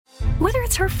Whether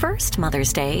it's her first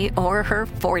Mother's Day or her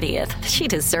 40th, she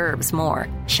deserves more.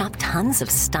 Shop tons of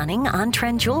stunning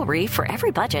on-trend jewelry for every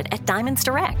budget at Diamonds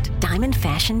Direct. Diamond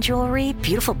fashion jewelry,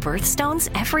 beautiful birthstones,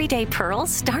 everyday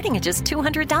pearls starting at just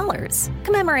 $200.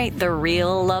 Commemorate the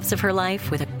real loves of her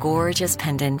life with a gorgeous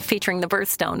pendant featuring the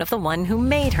birthstone of the one who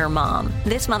made her mom.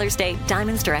 This Mother's Day,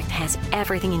 Diamonds Direct has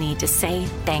everything you need to say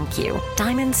thank you.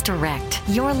 Diamonds Direct.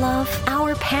 Your love,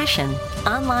 our passion.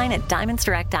 Online at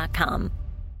diamondsdirect.com.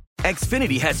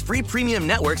 Xfinity has free premium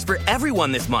networks for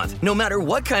everyone this month, no matter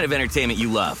what kind of entertainment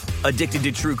you love. Addicted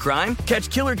to true crime? Catch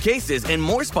killer cases and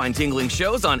more spine-tingling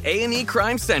shows on A&E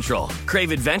Crime Central. Crave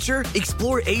adventure?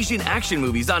 Explore Asian action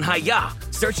movies on Hi-YAH.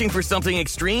 Searching for something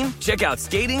extreme? Check out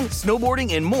skating,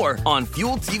 snowboarding, and more on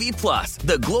Fuel TV Plus,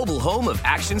 the global home of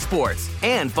action sports.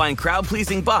 And find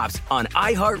crowd-pleasing bops on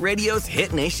iHeartRadio's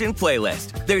Hit Nation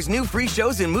playlist. There's new free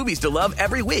shows and movies to love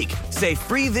every week. Say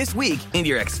free this week in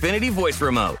your Xfinity voice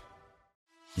remote.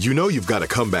 You know you've got a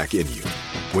comeback in you.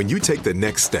 When you take the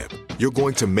next step, you're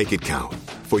going to make it count.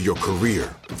 For your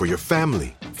career, for your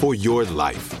family, for your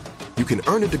life. You can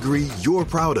earn a degree you're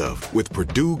proud of with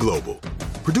Purdue Global.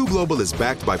 Purdue Global is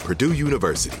backed by Purdue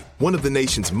University, one of the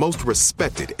nation's most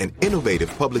respected and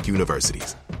innovative public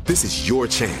universities. This is your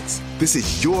chance. This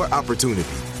is your opportunity.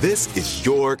 This is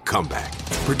your comeback.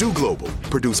 Purdue Global,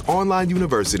 Purdue's online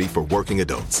university for working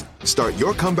adults. Start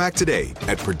your comeback today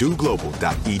at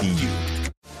purdueglobal.edu.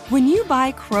 When you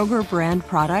buy Kroger brand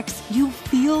products, you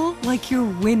feel like you're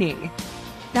winning.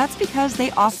 That's because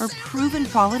they offer proven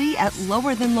quality at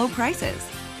lower than low prices.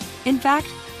 In fact,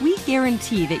 we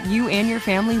guarantee that you and your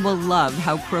family will love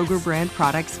how Kroger brand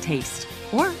products taste,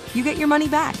 or you get your money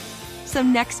back. So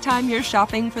next time you're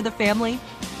shopping for the family,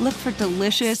 look for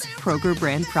delicious Kroger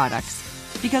brand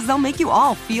products, because they'll make you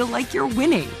all feel like you're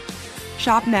winning.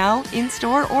 Shop now,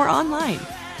 in-store, or online.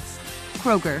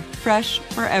 Kroger, fresh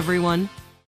for everyone.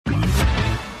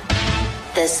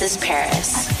 This is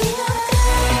Paris.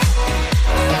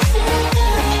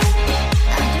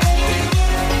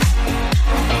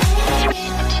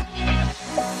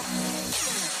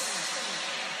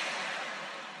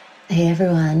 Hey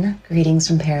everyone, greetings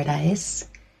from paradise.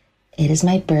 It is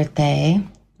my birthday.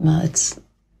 Well, it's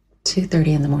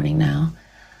 2:30 in the morning now.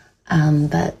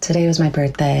 But today was my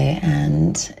birthday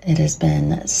and it has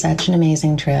been such an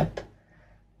amazing trip.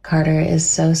 Carter is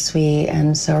so sweet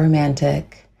and so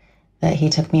romantic that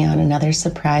he took me on another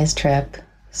surprise trip.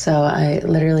 So I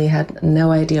literally had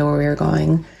no idea where we were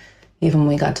going. Even when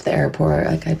we got to the airport,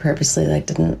 I purposely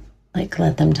didn't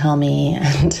let them tell me.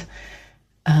 And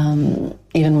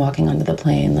even walking onto the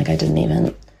plane, I didn't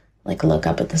even look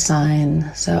up at the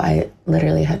sign. So I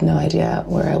literally had no idea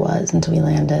where I was until we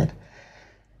landed.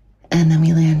 And then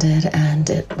we landed and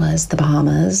it was the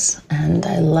Bahamas. And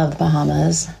I love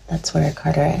Bahamas. That's where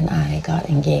Carter and I got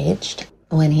engaged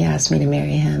when he asked me to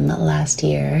marry him last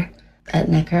year at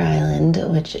Necker Island,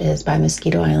 which is by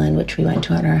Mosquito Island, which we went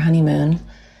to on our honeymoon.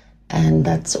 And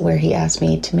that's where he asked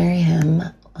me to marry him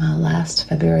last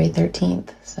February 13th.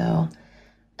 So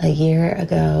a year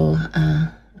ago,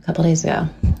 a couple days ago.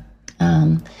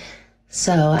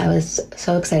 So I was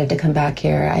so excited to come back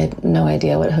here. I had no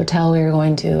idea what hotel we were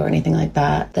going to or anything like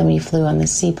that. Then we flew on the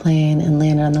seaplane and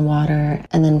landed on the water.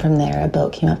 And then from there, a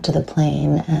boat came up to the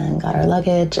plane and got our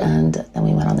luggage. And then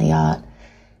we went on the yacht.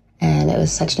 And it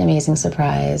was such an amazing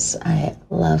surprise. I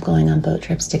love going on boat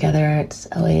trips together. It's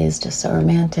always just so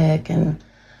romantic. And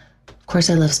of course,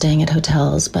 I love staying at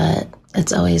hotels, but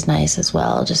it's always nice as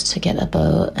well just to get a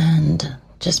boat and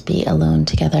just be alone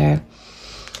together.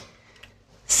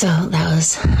 So that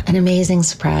was an amazing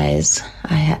surprise.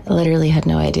 I literally had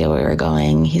no idea where we were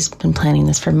going. He's been planning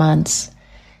this for months.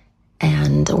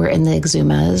 And we're in the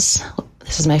Exumas.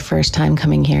 This is my first time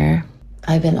coming here.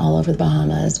 I've been all over the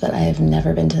Bahamas, but I have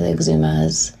never been to the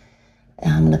Exumas.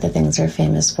 One of the things they're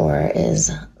famous for is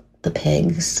the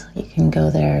pigs. You can go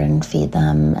there and feed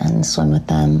them and swim with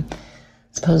them.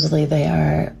 Supposedly they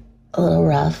are a little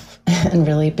rough and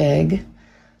really big.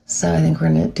 So I think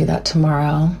we're going to do that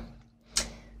tomorrow.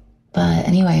 But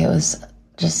anyway, it was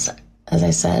just, as I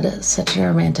said, such a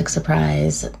romantic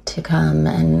surprise to come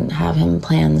and have him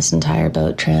plan this entire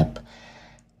boat trip.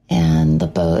 And the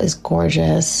boat is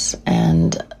gorgeous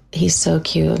and he's so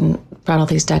cute and brought all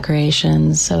these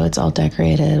decorations. So it's all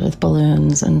decorated with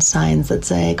balloons and signs that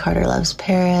say Carter loves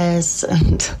Paris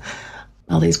and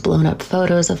all these blown up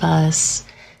photos of us.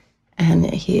 And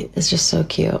he is just so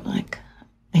cute.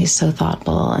 He's so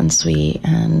thoughtful and sweet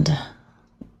and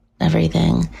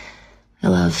everything. I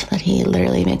love that he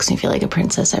literally makes me feel like a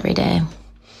princess every day.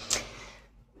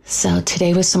 So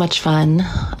today was so much fun.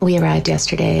 We arrived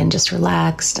yesterday and just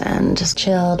relaxed and just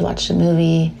chilled, watched a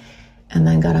movie. and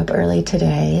then got up early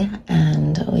today,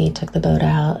 and we took the boat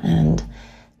out and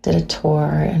did a tour,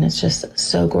 and it's just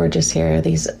so gorgeous here.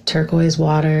 These turquoise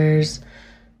waters,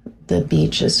 the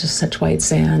beach is just such white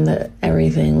sand that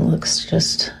everything looks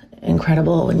just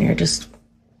incredible when you're just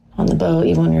on the boat.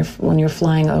 Even when you're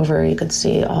flying over, you could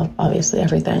see obviously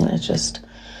everything. It's just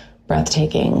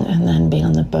breathtaking. And then being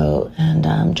on the boat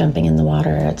and jumping in the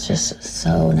water, it's just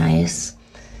so nice.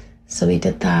 So we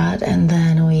did that, and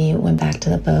then we went back to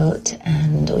the boat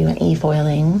and we went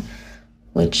e-foiling,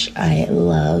 which I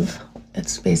love.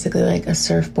 It's basically like a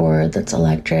surfboard that's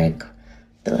electric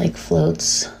that like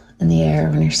floats in the air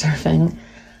when you're surfing.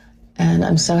 And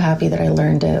I'm so happy that I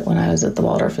learned it when I was at the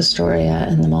Waldorf Astoria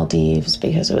in the Maldives,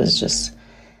 because it was just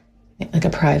like a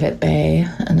private bay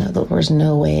and there was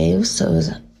no waves. So it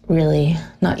was really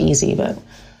not easy, but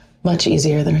much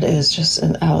easier than it is just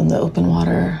out in the open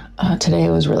water. Today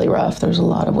it was really rough. There was a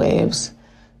lot of waves.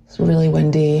 It's really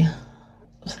windy.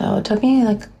 So it took me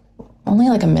only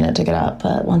a minute to get up,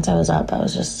 but once I was up, I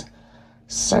was just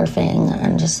surfing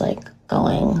and just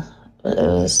going. It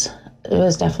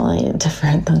was definitely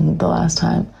different than the last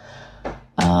time.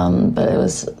 But it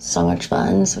was so much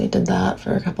fun. So we did that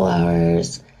for a couple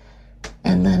hours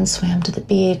and then swam to the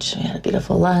beach. We had a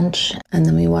beautiful lunch. And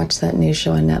then we watched that new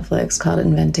show on Netflix called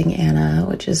Inventing Anna,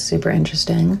 which is super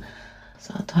interesting.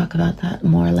 So I'll talk about that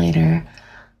more later.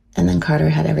 And then Carter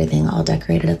had everything all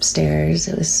decorated upstairs.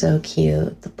 It was so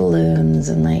cute. The balloons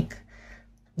and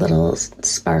little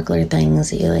sparkler things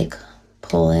that you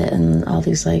pull it, and all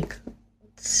these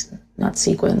not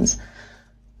sequins,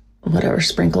 whatever,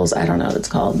 sprinkles, I don't know what it's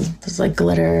called. There's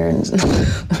glitter and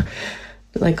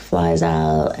flies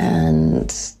out,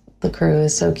 and the crew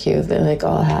is so cute. They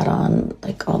all had on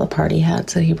all the party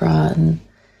hats that he brought, and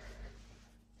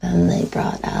then they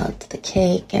brought out the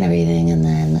cake and everything, and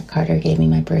then Carter gave me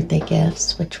my birthday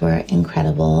gifts, which were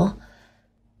incredible.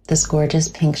 This gorgeous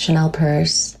pink Chanel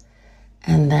purse,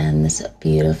 and then this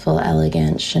beautiful,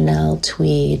 elegant Chanel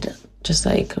tweed, just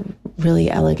really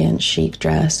elegant, chic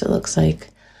dress. It looks like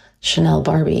Chanel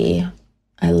Barbie.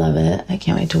 I love it. I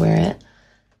can't wait to wear it.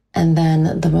 And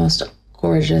then the most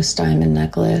gorgeous diamond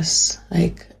necklace,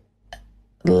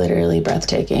 literally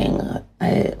breathtaking.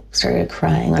 I started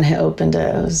crying when I opened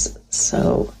it. It was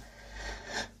so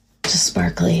just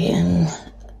sparkly and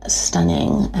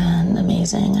stunning and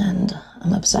amazing, and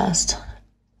I'm obsessed.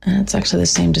 And it's actually the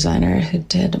same designer who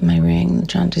did my ring,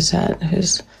 John Doucette,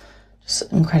 who's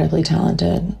just incredibly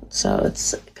talented. So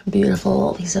it's a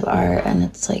beautiful piece of art, and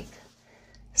it's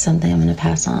something I'm going to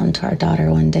pass on to our daughter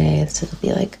one day. So it'll be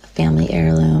a family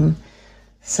heirloom.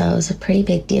 So it was a pretty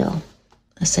big deal.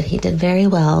 I said he did very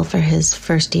well for his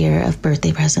first year of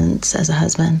birthday presents as a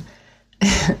husband.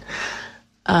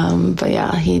 But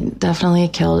yeah, he definitely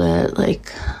killed it.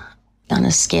 On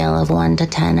a scale of 1 to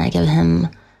 10, I give him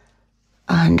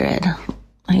 100.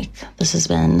 This has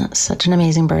been such an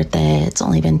amazing birthday. It's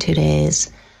only been 2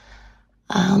 days.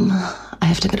 I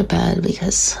have to go to bed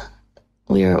because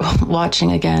we were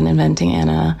watching again Inventing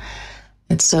Anna.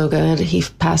 It's so good. He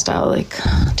passed out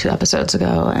 2 episodes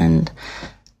ago, and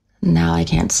now I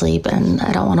can't sleep, and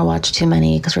I don't want to watch too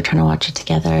many because we're trying to watch it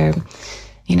together.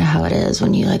 You know how it is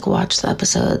when you watch the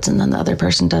episodes and then the other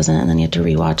person doesn't, and then you have to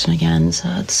rewatch them again. So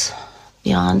it's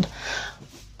beyond,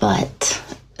 but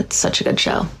it's such a good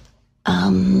show.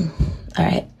 All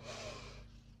right.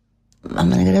 I'm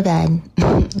going to go to bed,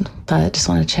 but I just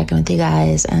want to check in with you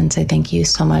guys and say thank you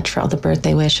so much for all the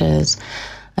birthday wishes.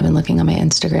 I've been looking on my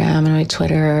Instagram and my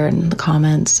Twitter and the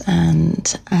comments,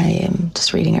 and I am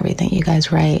just reading everything you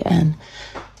guys write, and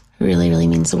it really, really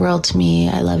means the world to me.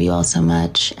 I love you all so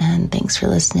much, and thanks for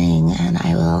listening, and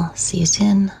I will see you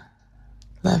soon.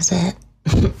 Loves it.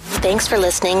 Thanks for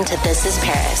listening to This is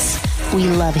Paris. We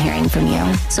love hearing from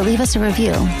you. So leave us a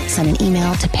review. Send an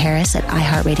email to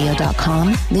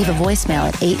paris@iheartradio.com. Leave a voicemail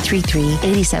at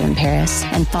 833-87-PARIS.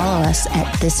 And follow us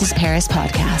at This is Paris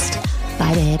Podcast.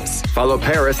 Bye, babes. Follow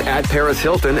Paris at Paris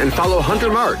Hilton, and follow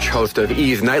Hunter March, host of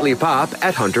E's Nightly Pop,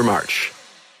 at Hunter March.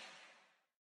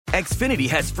 Xfinity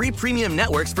has free premium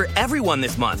networks for everyone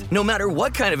this month, no matter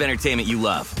what kind of entertainment you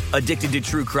love. Addicted to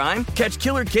true crime? Catch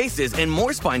killer cases and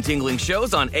more spine-tingling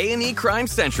shows on A&E Crime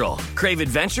Central. Crave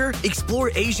adventure?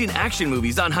 Explore Asian action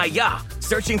movies on Hi-YAH.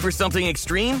 Searching for something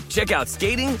extreme? Check out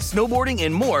skating, snowboarding,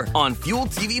 and more on Fuel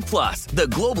TV Plus, the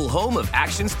global home of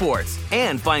action sports.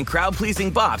 And find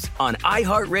crowd-pleasing bops on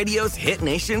iHeartRadio's Hit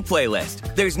Nation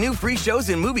playlist. There's new free shows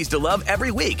and movies to love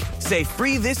every week. Say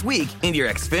free this week in your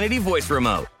Xfinity voice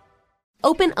remote.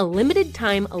 Open a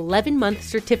limited-time 11-month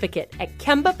certificate at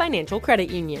Kemba Financial Credit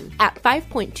Union. At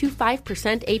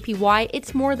 5.25% APY,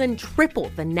 it's more than triple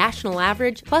the national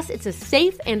average, plus it's a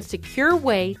safe and secure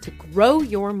way to grow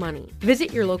your money.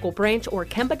 Visit your local branch or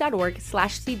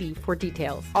kemba.org/cb for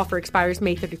details. Offer expires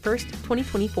May 31st,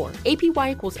 2024.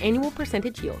 APY equals annual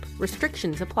percentage yield.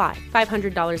 Restrictions apply.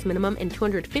 $500 minimum and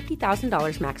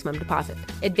 $250,000 maximum deposit.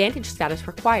 Advantage status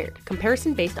required.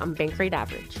 Comparison based on bank rate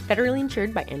average. Federally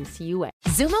insured by NCUA.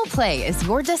 Xumo Play is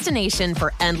your destination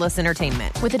for endless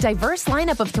entertainment. With a diverse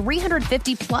lineup of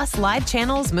 350 plus live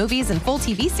channels, movies, and full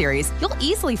TV series, you'll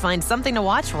easily find something to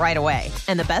watch right away.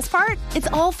 And the best part? It's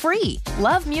all free.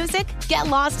 Love music? Get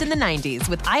lost in the 90s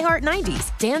with iHeart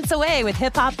 90s, dance away with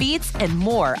hip-hop beats, and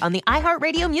more on the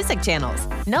iHeartRadio music channels.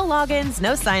 No logins,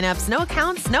 no signups, no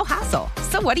accounts, no hassle.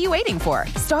 So what are you waiting for?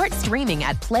 Start streaming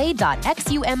at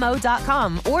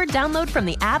play.xumo.com or download from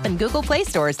the app and Google Play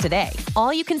stores today.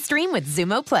 All you can stream with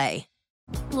Xumo Play.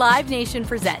 Live Nation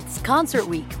presents Concert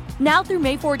Week. Now through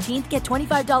May 14th, get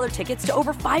 $25 tickets to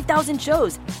over 5,000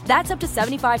 shows. That's up to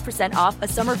 75% off a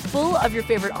summer full of your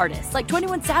favorite artists like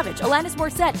 21 Savage, Alanis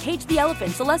Morissette, Cage the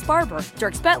Elephant, Celeste Barber,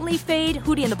 Dierks Bentley, Fade,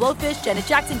 Hootie and the Blowfish, Janet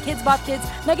Jackson, Kids Bop Kids,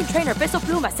 Meghan Trainor, Peso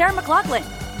Pluma, Sarah McLachlan.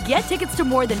 Get tickets to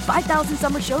more than 5,000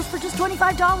 summer shows for just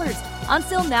 $25. On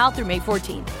sale now through May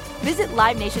 14th. Visit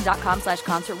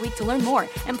livenation.com/Concert Week to learn more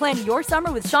and plan your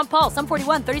summer with Sean Paul, Sum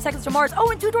 41, 30 Seconds to Mars,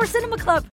 and Two Door Cinema Club.